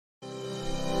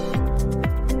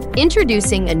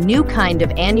Introducing a new kind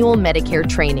of annual Medicare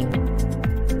training.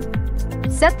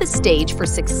 Set the stage for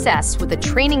success with a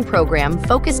training program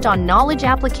focused on knowledge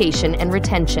application and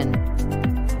retention.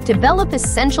 Develop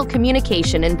essential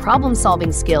communication and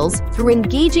problem-solving skills through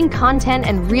engaging content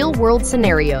and real-world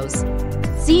scenarios.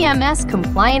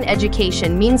 CMS-compliant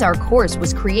education means our course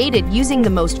was created using the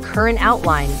most current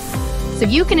outline, so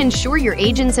you can ensure your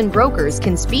agents and brokers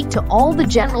can speak to all the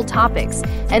general topics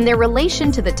and their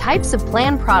relation to the types of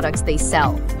plan products they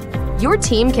sell. Your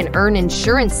team can earn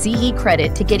insurance CE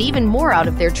credit to get even more out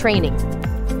of their training.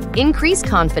 Increase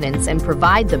confidence and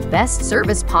provide the best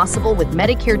service possible with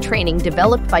Medicare training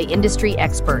developed by industry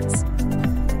experts.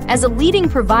 As a leading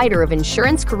provider of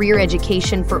insurance career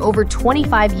education for over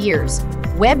 25 years,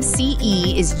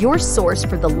 WebCE is your source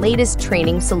for the latest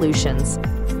training solutions.